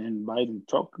Trump and Biden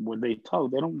talk. When they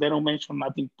talk, they don't mention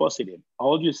nothing positive.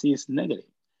 All you see is negative.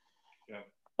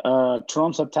 Yeah.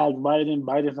 Trump's attacked Biden.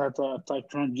 Biden attacked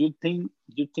Trump. You think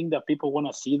that people want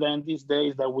to see that in these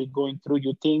days that we're going through?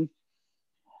 You think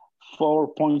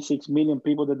 4.6 million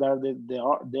people that they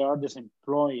are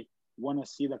desemployed want to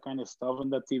see that kind of stuff on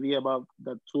the TV about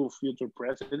the two future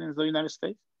presidents of the United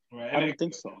States? Right. I don't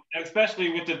think so.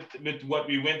 Especially with what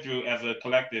we went through as a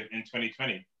collective in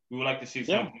 2020, we would like to see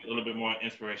Yeah, something a little bit more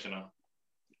inspirational.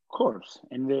 of course.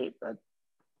 And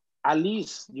at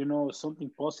least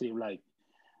something positive like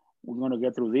we're gonna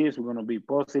get through this. We're gonna be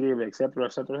positive, etc.,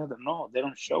 etc. No, they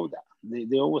don't show that.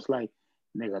 They always like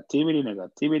negativity,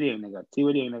 negativity, and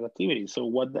negativity and negativity. So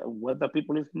what the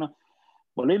people is gonna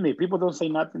believe me? People don't say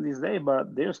nothing these days,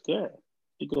 but they're scared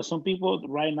because some people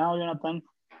right now, Jonathan,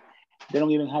 they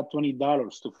don't even have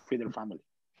 $20 to feed their family.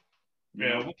 You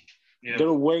Yeah. know, Yeah.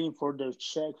 they're waiting for their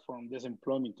check from this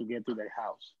employment to get to their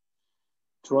house.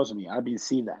 Trust me, I've been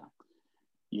seeing that.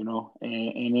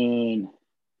 And then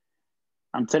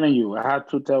I'm telling you, I have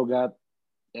to tell God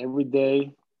every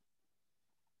day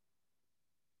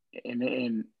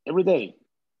and every day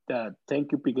that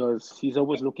thank you because He's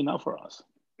always looking out for us.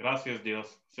 Gracias,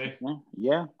 Dios. Sí.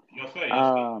 Yeah. Yo sé, yo sé.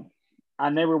 Uh, I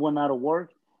never went out of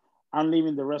work. I'm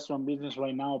leaving the restaurant business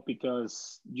right now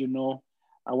because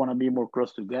I want to be more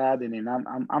close to God, and then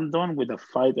I'm done with the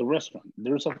fight. The restaurant,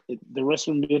 the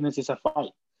restaurant business is a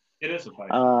fight. It is a fight.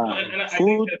 And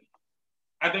Food,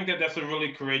 I think that that's a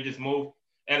really courageous move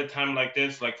at a time like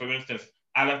this. Like for instance,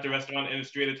 I left the restaurant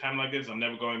industry at a time like this. I'm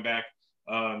never going back.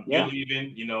 You're yeah,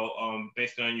 leaving,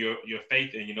 based on your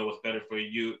faith and what's better for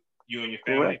you and your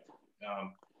family. correct.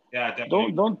 Um, yeah,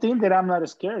 definitely. Don't think that I'm not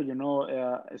scared.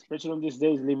 Especially on these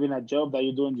days, living a job that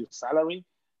you're doing your salary.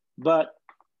 But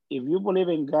if you believe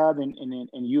in God and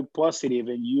you're positive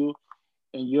and you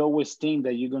always think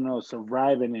that you're gonna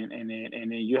survive and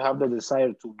you have the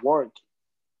desire to work,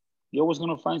 you're always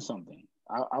gonna find something.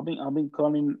 I've been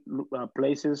calling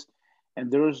places, and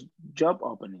there's job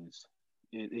openings.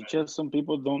 It's just some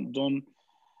people don't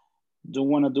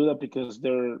want to do that because they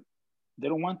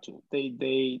don't want to.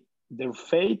 Their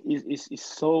faith is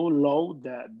so low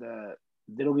that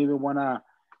they don't even want to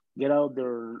get out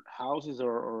their houses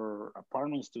or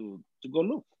apartments to go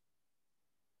look.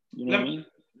 You know what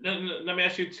Let, I mean? let me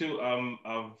ask you two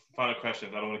final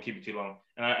questions. I don't want to keep it too long.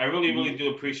 And I really, Mhm. really do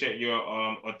appreciate your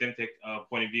authentic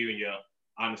point of view and your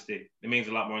honesty. It means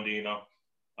a lot more than you know.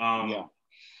 Yeah. Um, all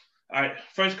right.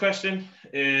 First question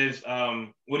is,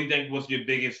 what do you think was your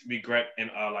biggest regret in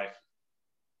life?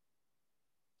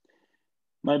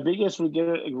 My biggest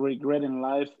regret in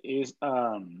life is,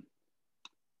 to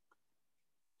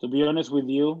be honest with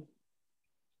you,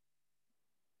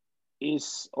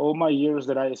 is all my years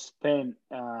that I spent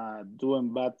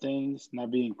doing bad things,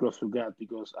 not being close to God,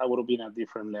 because I would have been at a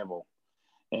different level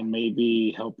and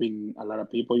maybe helping a lot of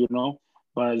people.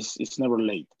 But it's never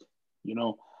late. You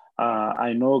know,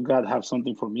 I know God have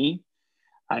something for me.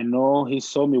 I know He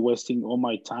saw me wasting all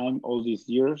my time all these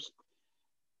years,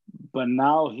 but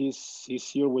now He's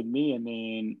here with me, and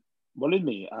then believe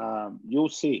me, you'll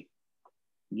see.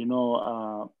 You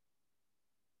know,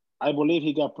 I believe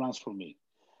He got plans for me,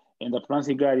 and the plans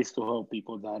He got is to help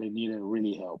people that needed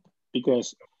really help.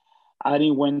 Because I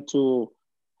didn't went to,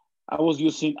 I was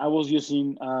using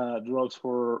drugs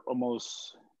for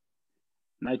almost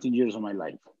 19 years of my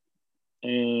life,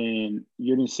 and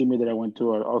you didn't see me that I went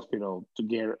to a hospital to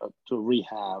get to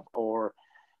rehab or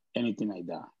anything like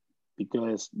that,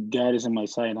 because God is on my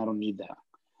side and I don't need that.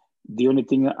 The only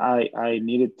thing I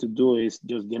needed to do is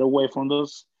just get away from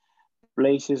those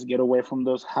places, get away from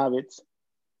those habits,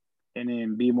 and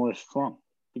then be more strong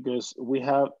because we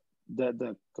have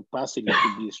the capacity to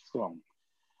be strong.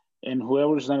 And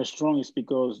whoever is not strong is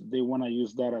because they want to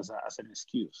use that as an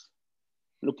excuse.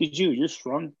 Look at you, you're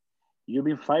strong. You've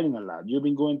been fighting a lot. You've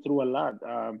been going through a lot.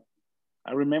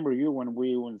 I remember you when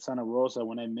we were in Santa Rosa,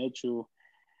 when I met you.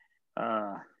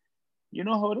 Uh, you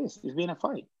know how it is. It's been a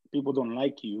fight. People don't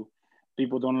like you.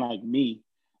 People don't like me.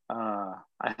 I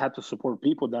had to support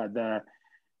people that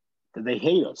they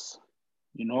hate us,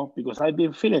 because I've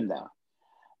been feeling that.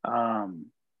 Um,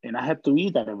 and I had to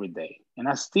eat that every day. And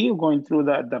I'm still going through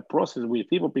that process with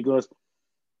people because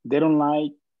they don't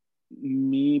like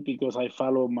me because I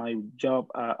follow my job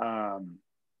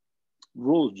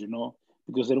rules,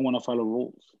 because they don't want to follow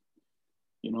rules,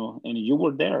 And you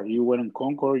were there. You went in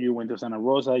Concord, you went to Santa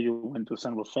Rosa, you went to San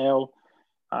Rafael.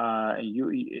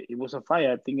 It was a fight.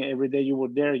 I think every day you were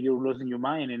there, you were losing your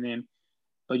mind, and then,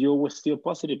 but you were still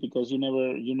positive because you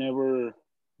never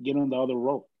get on the other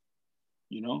road,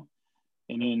 you know.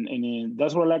 And then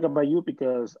that's what I like about you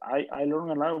because I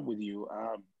learned a lot with you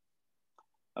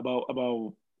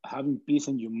about having peace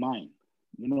in your mind,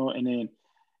 and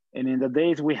then the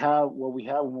days we have what we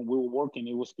have when we were working,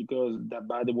 it was because that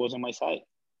body was on my side.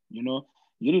 You know,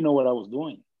 you didn't know what I was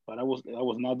doing, but I was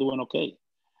not doing okay.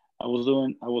 I was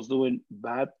doing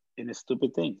bad and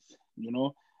stupid things,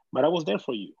 But I was there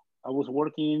for you. I was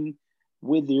working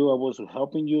with you. I was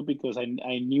helping you because I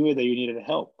knew that you needed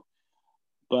help.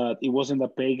 But it wasn't the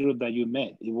Pedro that you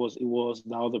met. It was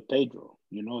the other Pedro,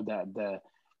 that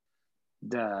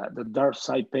the dark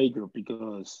side Pedro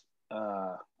because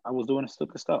I was doing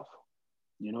stupid stuff.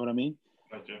 You know what I mean?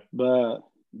 Gotcha. But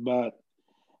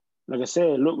like I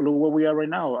said, look where we are right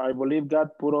now. I believe God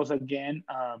put us again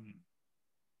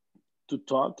to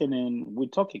talk, and then we're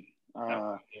talking.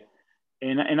 Absolutely.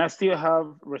 And I still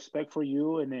have respect for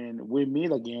you, and then we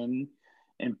meet again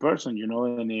in person,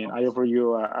 and then I offer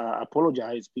you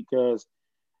apologize because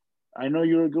I know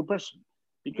you're a good person.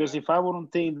 Because Yeah. if I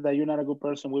wouldn't think that you're not a good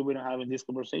person, we wouldn't have this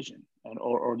conversation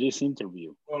or this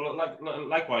interview. Well,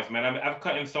 likewise, man. I've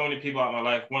cut in so many people out of my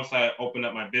life once I opened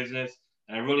up my business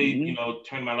and I really, Hmm.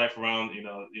 turned my life around.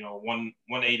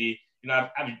 180.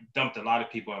 I've dumped a lot of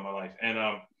people in my life, and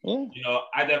Yeah,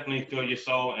 I definitely feel your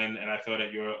soul, and I feel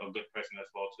that you're a good person as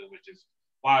well too, which is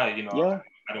why yeah.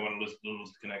 I don't want to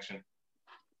lose the connection.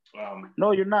 Um,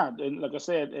 No, you're not. And like I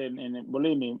said, and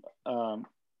believe me, um,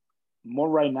 more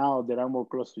right now that I'm more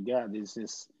close to God. This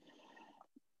is,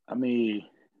 I mean,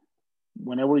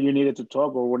 whenever you needed to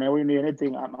talk or whenever you need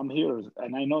anything, I'm here,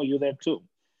 and I know you're there too.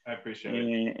 I appreciate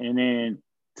it. And then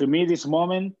to me, this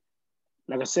moment,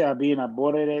 like I said, I've been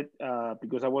avoided it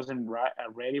because I wasn't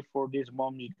ready for this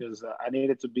moment because I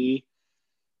needed to be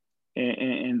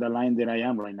in the line that I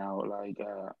am right now. Like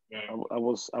Yeah. I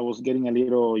was getting a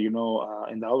little,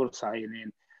 in the other side, and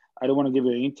then I don't want to give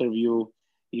you an interview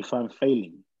if I'm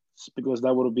failing, because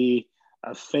that would be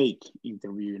a fake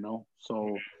interview,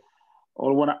 So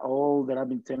all that I've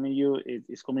been telling you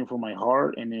is coming from my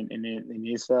heart, and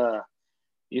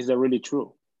it's really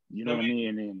true. You know Let what I me mean?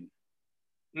 And then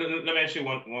let me ask you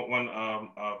one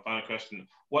final question.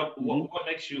 What mhm. what what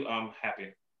makes you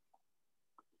happy?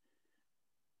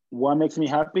 What makes me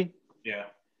happy? Yeah.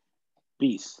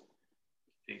 Peace.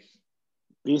 Peace.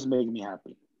 Peace makes me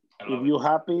happy. I If love it. you're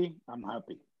happy, I'm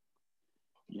happy.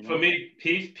 You For know, me,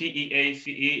 peace, PEACE,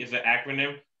 is an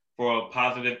acronym for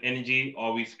positive energy,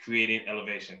 always creating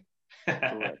elevation. Yeah,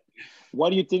 correct. Why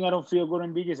do you think I don't feel good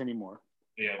in Vegas anymore?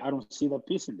 yeah, I don't see the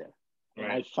peace in there, and I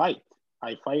right. fight. I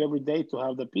fight every day to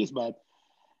have the peace, but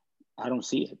I don't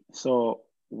see it. So,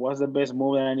 what's the best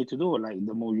move that I need to do? Like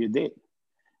the move you did.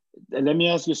 Let me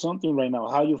ask you something right now.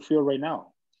 How you feel right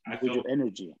now I with your feel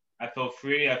energy? I feel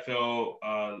free. I feel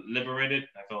liberated.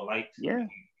 I feel light Yeah. and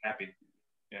happy.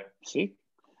 Yeah, See,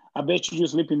 I bet you're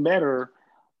sleeping better,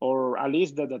 or at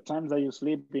least the times that you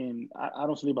sleep in. I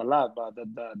don't sleep a lot, but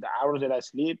the hours that I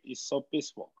sleep is so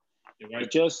peaceful. you're It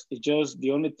right. just it just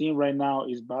the only thing right now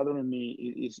is bothering me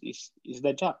is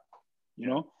the job, you Yeah,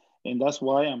 know, and that's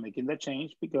why I'm making the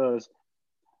change because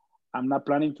I'm not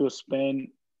planning to spend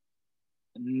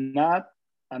not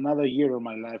another year of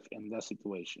my life in that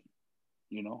situation.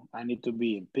 I need to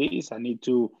be in peace. I need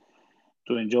to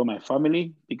enjoy my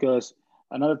family because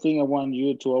another thing I want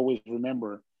you to always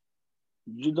remember: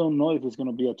 you don't know if it's going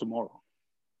to be a tomorrow.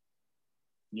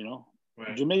 You know,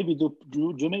 right. you maybe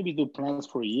do plans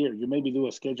for a year. You maybe do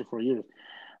a schedule for a year.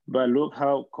 But look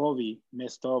how COVID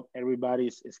messed up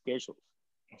everybody's schedules.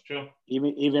 That's true.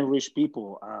 Even rich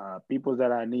people, people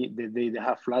that I need, they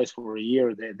have flights for a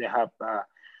year. They have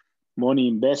money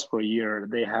invest per year.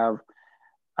 They have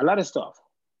a lot of stuff,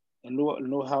 and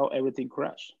look how everything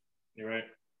crashed. You're right.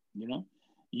 You know,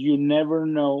 you never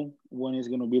know when it's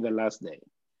going to be the last day.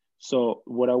 So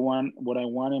what I want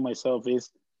in myself is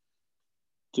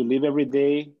to live every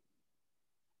day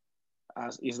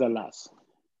as is the last.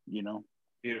 You know,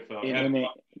 Beautiful. and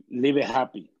live it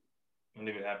happy. And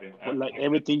leave it happy. But like Like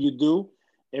everything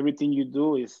you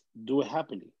do is do it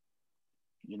happily.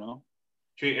 You know.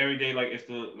 treat every day like it's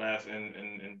the last, and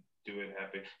do it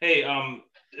happy. Hey,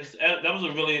 that was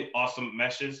a really awesome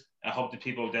message. I hope that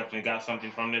people definitely got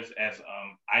something from this, as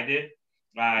I did.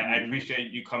 I Hmm.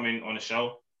 appreciate you coming on the show.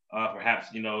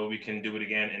 Perhaps we can do it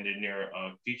again in the near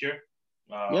future.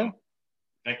 Yeah. Um,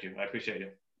 Thank you. I appreciate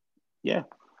it. Yeah.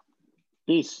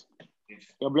 Peace. You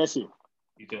God bless you.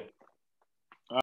 you too.